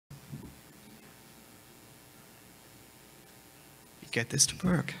get this to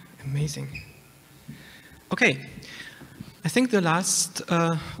work. Amazing. Okay. I think the last,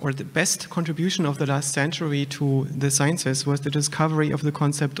 or the best contribution of the last century to the sciences was the discovery of the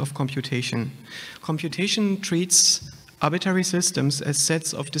concept of computation. Computation treats arbitrary systems as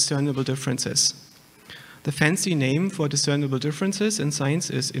sets of discernible differences. The fancy name for discernible differences in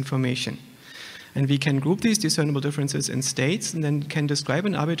science is information. And we can group these discernible differences in states and then can describe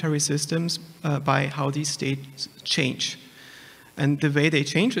an arbitrary system by how these states change. And the way they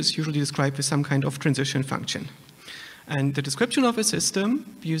change is usually described with some kind of transition function. And the description of a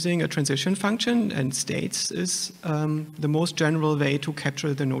system using a transition function and states is the most general way to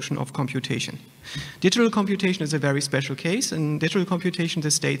capture the notion of computation. Digital computation is a very special case. In digital computation,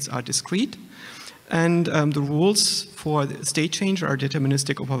 the states are discrete, and the rules for the state change are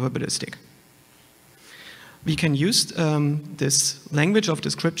deterministic or probabilistic. We can use this language of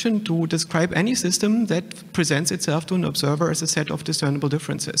description to describe any system that presents itself to an observer as a set of discernible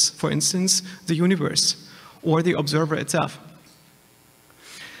differences. For instance, the universe, or the observer itself.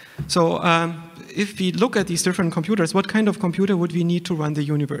 So if we look at these different computers, what kind of computer would we need to run the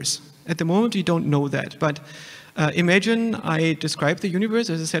universe? At the moment, we don't know that, but imagine I describe the universe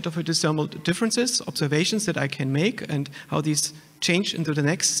as a set of discernible differences, observations that I can make, and how these change into the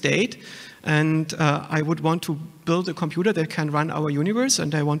next state. And I would want to build a computer that can run our universe,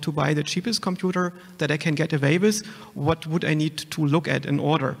 and I want to buy the cheapest computer that I can get away with. What would I need to look at in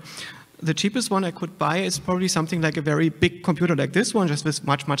order? The cheapest one I could buy is probably something like a very big computer like this one, just with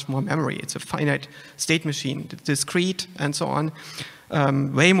much, much more memory. It's a finite state machine, discrete, and so on.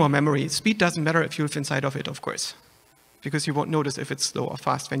 Way more memory. Speed doesn't matter if you live inside of it, of course, because you won't notice if it's slow or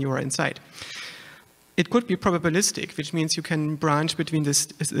fast when you are inside. It could be probabilistic, which means you can branch between the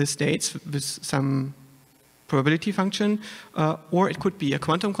states with some probability function, or it could be a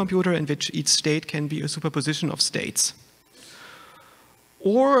quantum computer in which each state can be a superposition of states.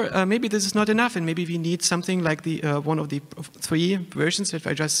 Or maybe this is not enough, and maybe we need something like the one of the three versions that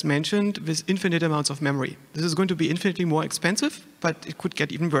I just mentioned with infinite amounts of memory. This is going to be infinitely more expensive, but it could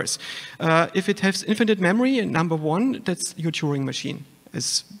get even worse. If it has infinite memory, number one, that's your Turing machine,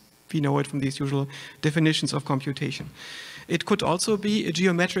 as we know it from these usual definitions of computation. It could also be a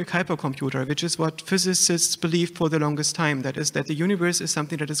geometric hypercomputer, which is what physicists believed for the longest time. That is, that the universe is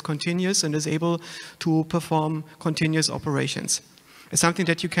something that is continuous and is able to perform continuous operations. It's something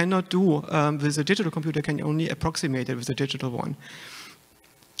that you cannot do with a digital computer, can only approximate it with a digital one.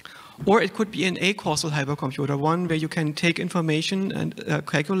 Or it could be an a-causal hypercomputer, one where you can take information and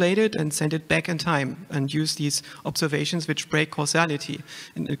calculate it and send it back in time and use these observations which break causality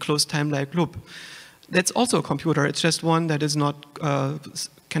in a closed time-like loop. That's also a computer. It's just one that is not,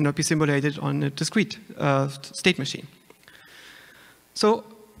 cannot be simulated on a discrete state machine. So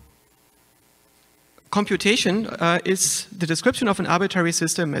computation is the description of an arbitrary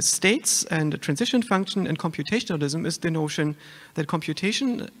system as states and a transition function, and computationalism is the notion that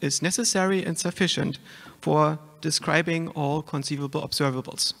computation is necessary and sufficient for describing all conceivable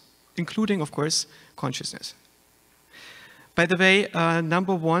observables, including, of course, consciousness. By the way,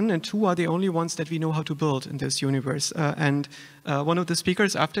 number 1 and 2 are the only ones that we know how to build in this universe. And one of the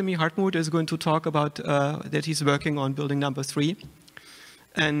speakers after me, Hartmut, is going to talk about that he's working on building number 3.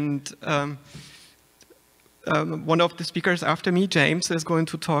 And one of the speakers after me, James, is going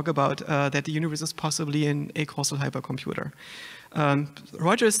to talk about that the universe is possibly an a-causal hypercomputer.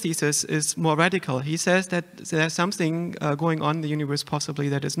 Roger's thesis is more radical. He says that there's something going on in the universe possibly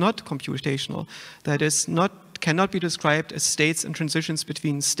that is not computational, that is cannot be described as states and transitions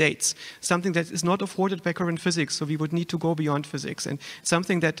between states, something that is not afforded by current physics, so we would need to go beyond physics, and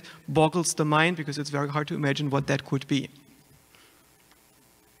something that boggles the mind because it's very hard to imagine what that could be.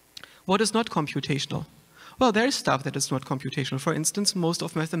 What is not computational? Well, there is stuff that is not computational. For instance, most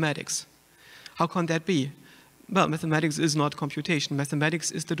of mathematics. How can that be? Well, mathematics is not computation.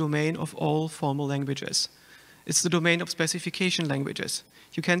 Mathematics is the domain of all formal languages. It's the domain of specification languages.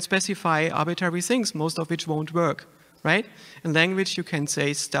 You can specify arbitrary things, most of which won't work, right? In language, you can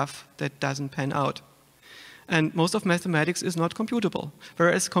say stuff that doesn't pan out. And most of mathematics is not computable,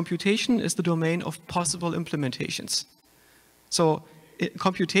 whereas computation is the domain of possible implementations. So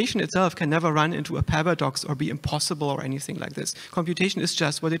computation itself can never run into a paradox or be impossible or anything like this. Computation is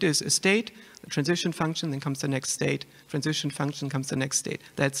just what it is, a state, a transition function, then comes the next state, transition function comes the next state.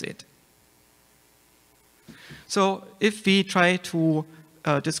 That's it. So if we try to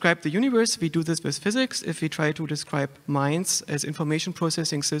describe the universe, we do this with physics. If we try to describe minds as information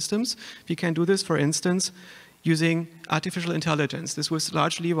processing systems, we can do this, for instance, using artificial intelligence. This was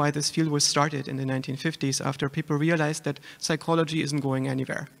largely why this field was started in the 1950s, after people realized that psychology isn't going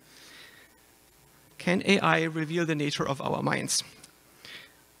anywhere. Can AI reveal the nature of our minds?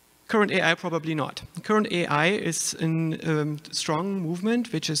 Current AI, probably not. Current AI is in strong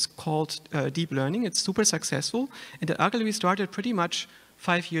movement, which is called deep learning. It's super successful, and it actually started pretty much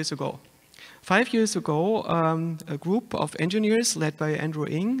 5 years ago. 5 years ago, a group of engineers led by Andrew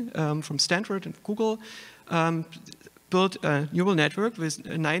Ng from Stanford and Google built a neural network with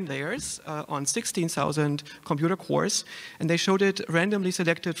 9 layers on 16,000 computer cores, and they showed it randomly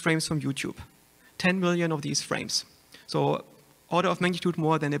selected frames from YouTube. 10 million of these frames. So order of magnitude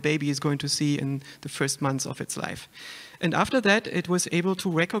more than a baby is going to see in the first months of its life. And after that, it was able to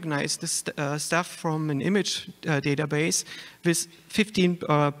recognize this stuff from an image database with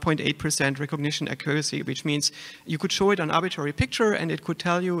 15.8% recognition accuracy, which means you could show it an arbitrary picture and it could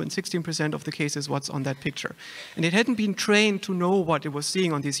tell you in 16% of the cases what's on that picture. And it hadn't been trained to know what it was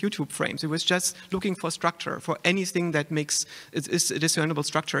seeing on these YouTube frames. It was just looking for structure, for anything that makes is a discernible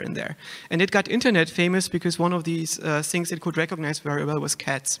structure in there. And it got internet famous because one of these things it could recognize very well was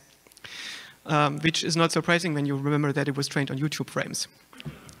cats. Which is not surprising when you remember that it was trained on YouTube frames.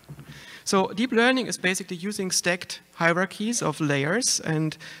 So deep learning is basically using stacked hierarchies of layers,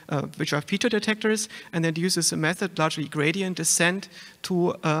 and which are feature detectors, and then uses a method, largely gradient descent,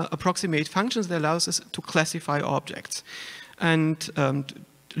 to approximate functions that allows us to classify objects and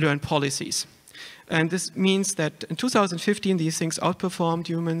learn policies. And this means that in 2015, these things outperformed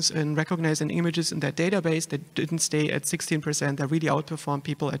humans in recognizing images in that database. They didn't stay at 16%. They really outperformed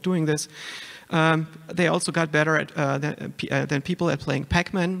people at doing this. They also got better at, than people at playing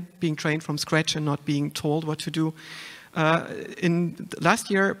Pac-Man, being trained from scratch and not being told what to do. In last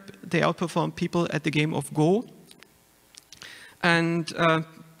year, they outperformed people at the game of Go. And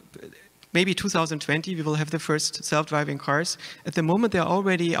maybe 2020, we will have the first self-driving cars. At the moment, they're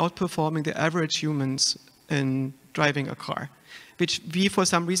already outperforming the average humans in driving a car, which we, for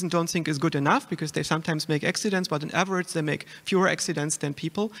some reason, don't think is good enough because they sometimes make accidents, but on average, they make fewer accidents than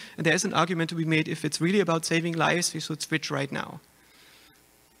people. And there is an argument to be made, if it's really about saving lives, we should switch right now.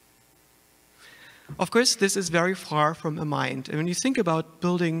 Of course, this is very far from a mind. And when you think about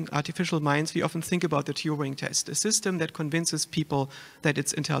building artificial minds, we often think about the Turing test, a system that convinces people that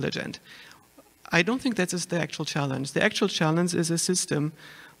it's intelligent. I don't think that is the actual challenge. The actual challenge is a system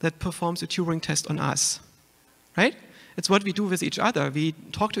that performs a Turing test on us, right? It's what we do with each other. We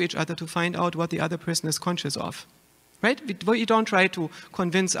talk to each other to find out what the other person is conscious of, right? We don't try to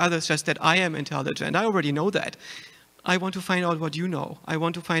convince others just that I am intelligent. I already know that. I want to find out what you know. I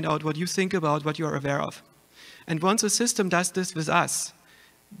want to find out what you think about, what you are aware of. And once a system does this with us,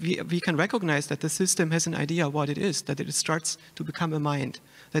 we can recognize that the system has an idea what it is, that it starts to become a mind,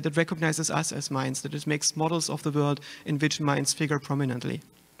 that it recognizes us as minds, that it makes models of the world in which minds figure prominently.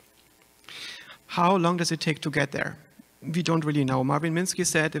 How long does it take to get there? We don't really know. Marvin Minsky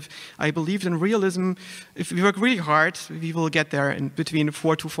said, if I believed in realism, if we work really hard, we will get there in between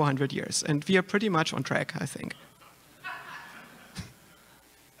 400 to 400 years. And we are pretty much on track, I think.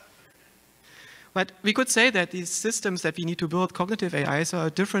 But we could say that these systems that we need to build, cognitive AIs, are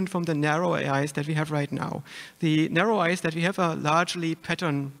different from the narrow AIs that we have right now. The narrow AIs that we have are largely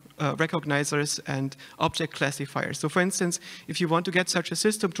pattern recognizers and object classifiers. So for instance, if you want to get such a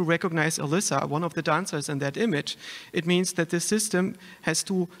system to recognize Alyssa, one of the dancers in that image, it means that the system has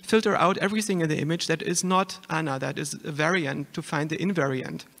to filter out everything in the image that is not Anna, that is a variant, to find the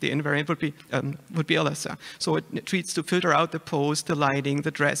invariant. The invariant would be Alyssa. So it treats to filter out the pose, the lighting,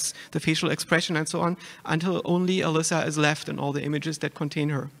 the dress, the facial expression, and so on, until only Alyssa is left in all the images that contain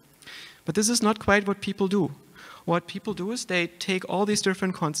her. But this is not quite what people do. What people do is they take all these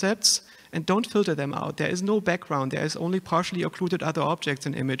different concepts and don't filter them out. There is no background. There is only partially occluded other objects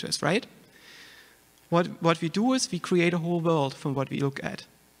and images, right? What we do is we create a whole world from what we look at.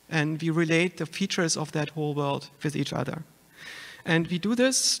 And we relate the features of that whole world with each other. And we do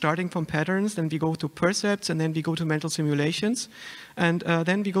this starting from patterns, then we go to percepts, and then we go to mental simulations. And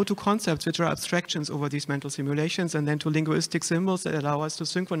then we go to concepts, which are abstractions over these mental simulations, and then to linguistic symbols that allow us to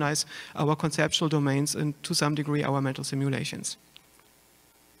synchronize our conceptual domains and, to some degree, our mental simulations.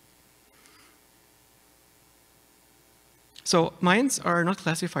 So minds are not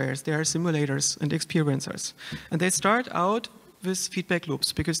classifiers, they are simulators and experiencers. And they start out with feedback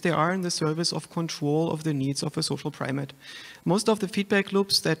loops, because they are in the service of control of the needs of a social primate. Most of the feedback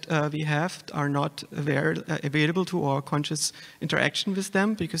loops that we have are not available to our conscious interaction with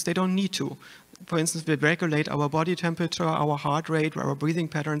them, because they don't need to. For instance, we regulate our body temperature, our heart rate, our breathing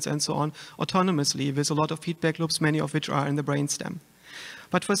patterns, and so on, autonomously, with a lot of feedback loops, many of which are in the brainstem.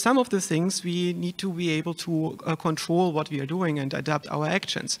 But for some of the things, we need to be able to control what we are doing and adapt our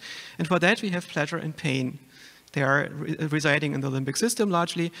actions. And for that, we have pleasure and pain. They are residing in the limbic system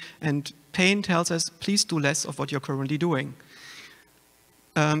largely, and pain tells us, please do less of what you're currently doing.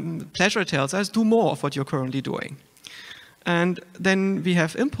 Pleasure tells us, do more of what you're currently doing. And then we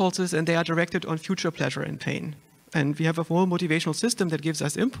have impulses, and they are directed on future pleasure and pain. And we have a whole motivational system that gives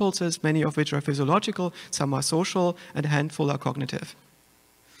us impulses, many of which are physiological, some are social, and a handful are cognitive.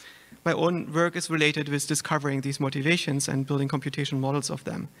 My own work is related with discovering these motivations and building computational models of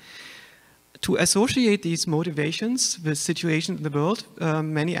them. To associate these motivations with situations in the world,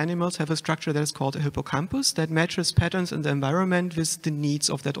 many animals have a structure that is called a hippocampus that matches patterns in the environment with the needs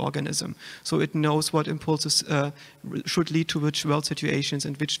of that organism. So it knows what impulses should lead to which world situations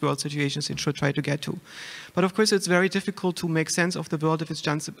and which world situations it should try to get to. But of course, it's very difficult to make sense of the world if it's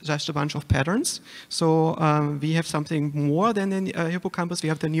just a bunch of patterns. So we have something more than the hippocampus. We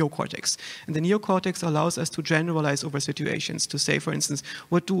have the neocortex. And the neocortex allows us to generalize over situations, to say, for instance,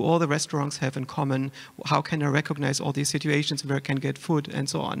 what do all the restaurants have in common? How can I recognize all these situations where I can get food and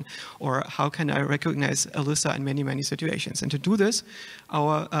so on? Or how can I recognize Alyssa in many, many situations? And to do this,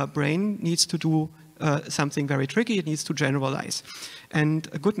 our brain needs to do something very tricky. It needs to generalize. And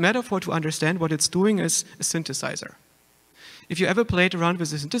a good metaphor to understand what it's doing is a synthesizer. If you ever played around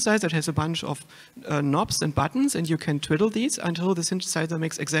with a synthesizer, it has a bunch of knobs and buttons, and you can twiddle these until the synthesizer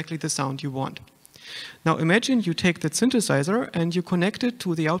makes exactly the sound you want. Now imagine you take that synthesizer and you connect it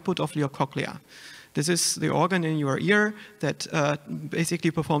to the output of your cochlea. This is the organ in your ear that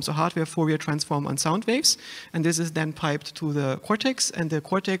basically performs a hardware Fourier transform on sound waves, and this is then piped to the cortex, and the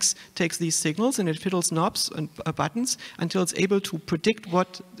cortex takes these signals and it fiddles knobs and buttons until it's able to predict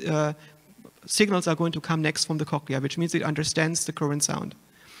what signals are going to come next from the cochlea, which means it understands the current sound.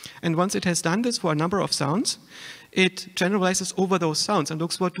 And once it has done this for a number of sounds, it generalizes over those sounds and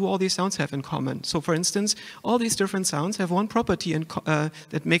looks what do all these sounds have in common. So for instance, all these different sounds have one property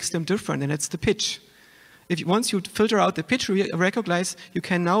that makes them different, and it's the pitch. Once you filter out the pitch, you recognize you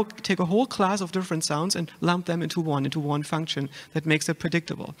can now take a whole class of different sounds and lump them into one function that makes it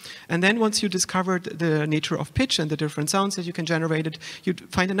predictable. And then once you discovered the nature of pitch and the different sounds that you can generate it, you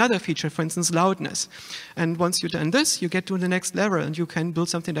find another feature, for instance, loudness. And once you've done this, you get to the next level and you can build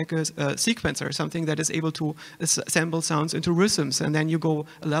something like a sequencer, something that is able to assemble sounds into rhythms. And then you go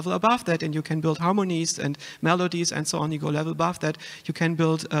a level above that and you can build harmonies and melodies and so on. You go a level above that, you can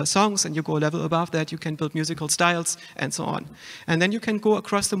build songs, and you go a level above that, you can build musical styles, and so on. And then you can go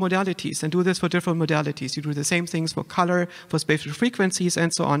across the modalities and do this for different modalities. You do the same things for color, for spatial frequencies,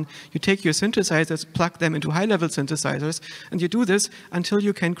 and so on. You take your synthesizers, plug them into high-level synthesizers, and you do this until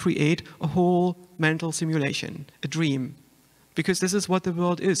you can create a whole mental simulation, a dream. Because this is what the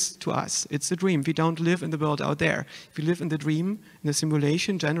world is to us. It's a dream. We don't live in the world out there. We live in the dream, in the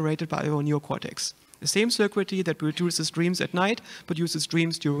simulation generated by our neocortex. The same circuitry that produces dreams at night produces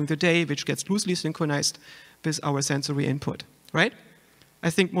dreams during the day, which gets loosely synchronized with our sensory input, right? I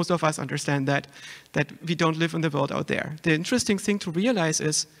think most of us understand that we don't live in the world out there. The interesting thing to realize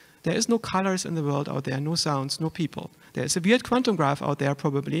is there is no colors in the world out there, no sounds, no people. There's a weird quantum graph out there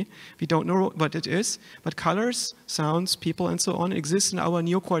probably. We don't know what it is, but colors, sounds, people, and so on exist in our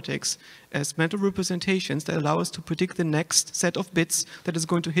neocortex as mental representations that allow us to predict the next set of bits that is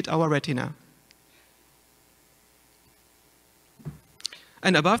going to hit our retina.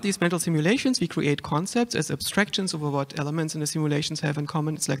 And above these mental simulations, we create concepts as abstractions over what elements in the simulations have in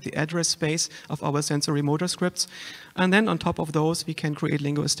common. It's like the address space of our sensory motor scripts. And then on top of those, we can create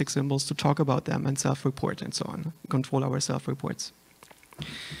linguistic symbols to talk about them and self-report and so on, control our self-reports.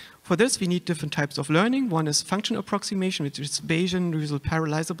 For this, we need different types of learning. One is function approximation, which is Bayesian, usually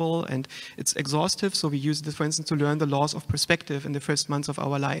parallelizable, and it's exhaustive. So we use this, for instance, to learn the laws of perspective in the first months of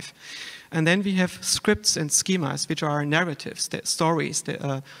our life. And then we have scripts and schemas, which are narratives, stories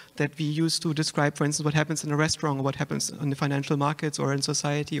that we use to describe, for instance, what happens in a restaurant or what happens in the financial markets or in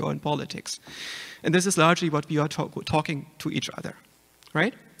society or in politics. And this is largely what we are talking to each other,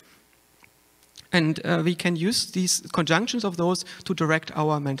 right? And we can use these conjunctions of those to direct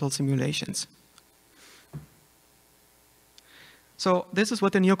our mental simulations. So this is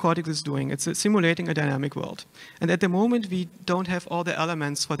what the neocortex is doing. It's simulating a dynamic world. And at the moment, we don't have all the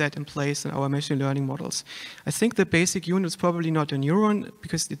elements for that in place in our machine learning models. I think the basic unit is probably not a neuron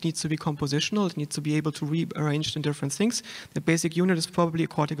because it needs to be compositional. It needs to be able to rearrange in different things. The basic unit is probably a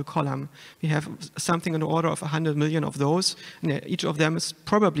cortical column. We have something in the order of 100 million of those. And each of them is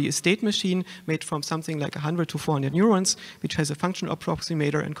probably a state machine made from something like 100 to 400 neurons, which has a function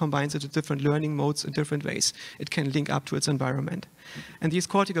approximator and combines it with different learning modes in different ways. It can link up to its environment. And these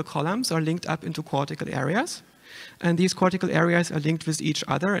cortical columns are linked up into cortical areas. And these cortical areas are linked with each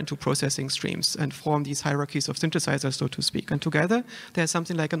other into processing streams and form these hierarchies of synthesizers, so to speak. And together, there's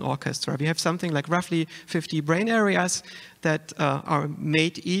something like an orchestra. We have something like roughly 50 brain areas that are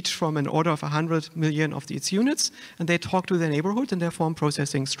made each from an order of 100 million of these units, and they talk to their neighborhood and they form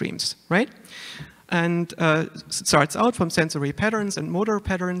processing streams, right? And starts out from sensory patterns and motor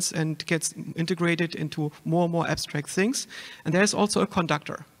patterns and gets integrated into more and more abstract things. And there's also a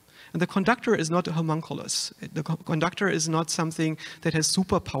conductor. And the conductor is not a homunculus. The conductor is not something that has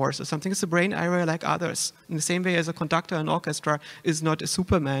superpowers or something. It's a brain area like others. In the same way as a conductor in an orchestra is not a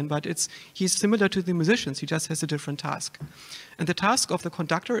Superman, but he's similar to the musicians. He just has a different task. And the task of the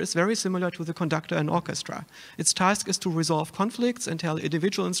conductor is very similar to the conductor in orchestra. Its task is to resolve conflicts and tell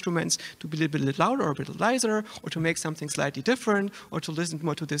individual instruments to be a bit louder or a bit lighter, or to make something slightly different, or to listen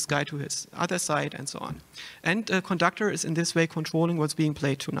more to this guy to his other side, and so on. And the conductor is in this way controlling what's being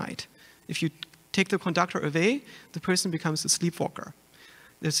played tonight. If you take the conductor away, the person becomes a sleepwalker.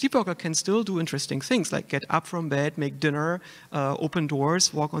 The sleepwalker can still do interesting things, like get up from bed, make dinner, open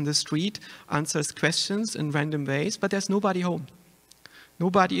doors, walk on the street, answers questions in random ways, but there's nobody home.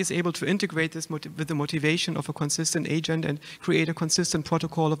 Nobody is able to integrate this with the motivation of a consistent agent and create a consistent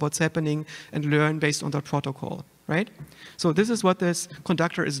protocol of what's happening and learn based on that protocol, right? So this is what this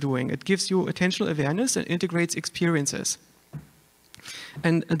conductor is doing. It gives you attentional awareness and integrates experiences.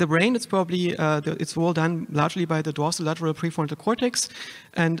 And the brain, it's probably, it's all done largely by the dorsolateral prefrontal cortex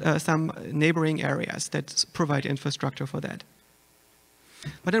and some neighboring areas that provide infrastructure for that.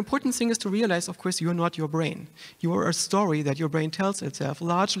 But the important thing is to realize, of course, you're not your brain. You are a story that your brain tells itself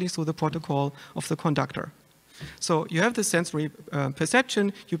largely through the protocol of the conductor. So you have the sensory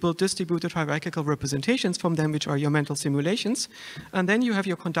perception, you build distributed hierarchical representations from them, which are your mental simulations, and then you have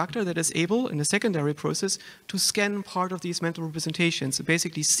your conductor that is able, in a secondary process, to scan part of these mental representations, to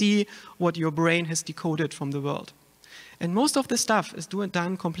basically see what your brain has decoded from the world. And most of the stuff is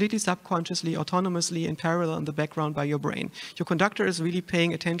done completely subconsciously, autonomously, in parallel in the background by your brain. Your conductor is really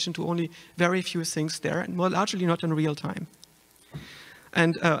paying attention to only very few things there, and more largely not in real time.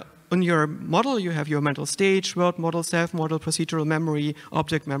 And on your model, you have your mental stage, world model, self-model, procedural memory,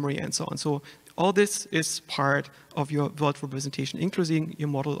 object memory, and so on. So all this is part of your world representation, including your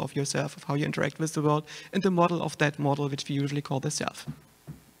model of yourself, of how you interact with the world, and the model of that model, which we usually call the self.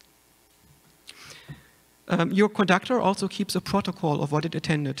 Your conductor also keeps a protocol of what it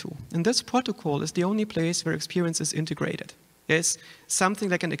attended to. And this protocol is the only place where experience is integrated. There's something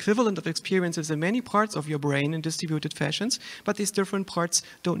like an equivalent of experiences in many parts of your brain in distributed fashions, but these different parts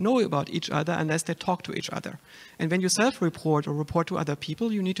don't know about each other unless they talk to each other. And when you self-report or report to other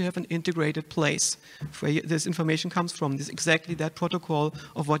people, you need to have an integrated place where this information comes from. This is exactly that protocol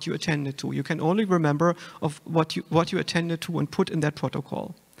of what you attended to. You can only remember of what you attended to and put in that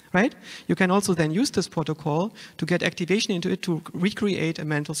protocol. Right? You can also then use this protocol to get activation into it to recreate a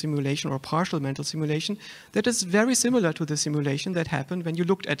mental simulation or a partial mental simulation that is very similar to the simulation that happened when you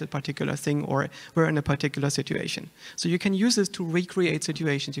looked at a particular thing or were in a particular situation. So you can use this to recreate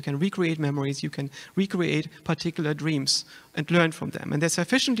situations, you can recreate memories, you can recreate particular dreams and learn from them. And they're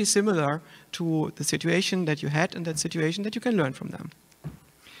sufficiently similar to the situation that you had in that situation that you can learn from them.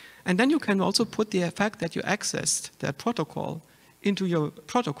 And then you can also put the fact that you accessed that protocol into your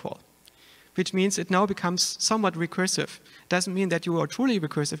protocol, which means it now becomes somewhat recursive. It doesn't mean that you are truly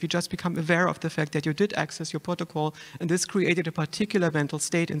recursive, you just become aware of the fact that you did access your protocol and this created a particular mental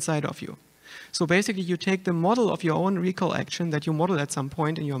state inside of you. So basically you take the model of your own recall action that you model at some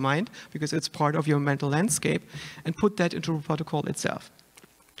point in your mind, because it's part of your mental landscape, and put that into the protocol itself.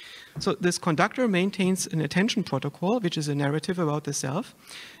 So this conductor maintains an attention protocol, which is a narrative about the self,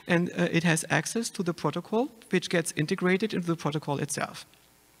 and it has access to the protocol, which gets integrated into the protocol itself.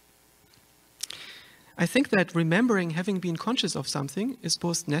 I think that remembering having been conscious of something is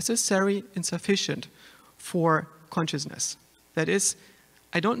both necessary and sufficient for consciousness. That is,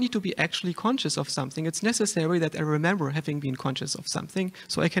 I don't need to be actually conscious of something. It's necessary that I remember having been conscious of something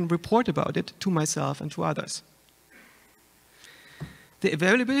so I can report about it to myself and to others. The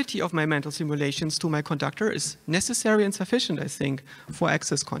availability of my mental simulations to my conductor is necessary and sufficient, I think, for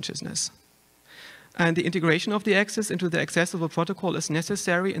access consciousness. And the integration of the access into the accessible protocol is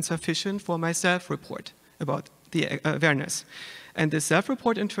necessary and sufficient for my self-report about the awareness. And the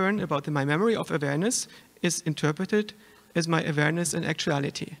self-report, in turn, about my memory of awareness is interpreted as my awareness in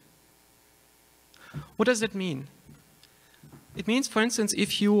actuality. What does that mean? It means, for instance,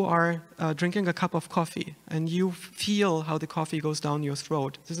 if you are drinking a cup of coffee and you feel how the coffee goes down your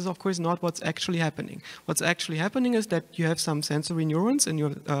throat, this is of course not what's actually happening. What's actually happening is that you have some sensory neurons in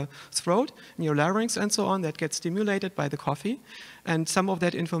your throat, in your larynx and so on, that get stimulated by the coffee, and some of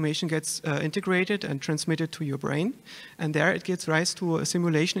that information gets integrated and transmitted to your brain, and there it gives rise to a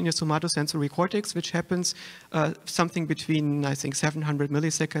simulation in your somatosensory cortex, which happens something between, I think, 700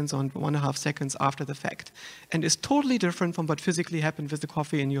 milliseconds and 1.5 seconds after the fact, and is totally different from what physically happened with the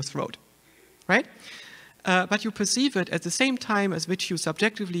coffee in your throat, right? But you perceive it at the same time as which you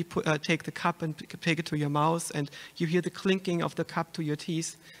subjectively take the cup and take it to your mouth, and you hear the clinking of the cup to your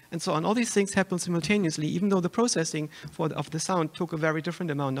teeth, and so on. All these things happen simultaneously, even though the processing of the sound took a very different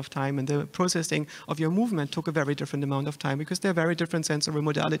amount of time, and the processing of your movement took a very different amount of time, because they're very different sensory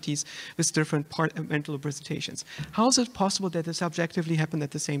modalities with different mental representations. How is it possible that they subjectively happen at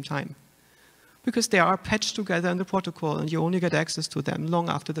the same time? Because they are patched together in the protocol, and you only get access to them long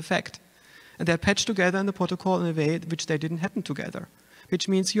after the fact. And they're patched together in the protocol in a way which they didn't happen together, which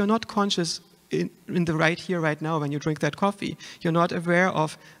means you're not conscious in the right here, right now, when you drink that coffee. You're not aware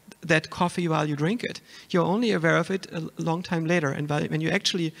of that coffee while you drink it. You're only aware of it a long time later. And when you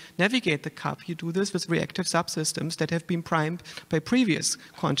actually navigate the cup, you do this with reactive subsystems that have been primed by previous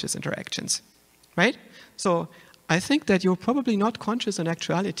conscious interactions, right? So I think that you're probably not conscious in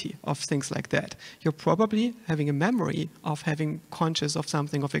actuality of things like that. You're probably having a memory of having conscious of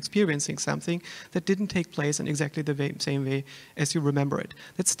something, of experiencing something that didn't take place in exactly the same way as you remember it.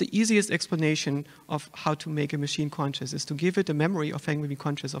 That's the easiest explanation of how to make a machine conscious, is to give it a memory of having been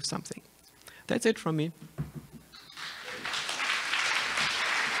conscious of something. That's it from me.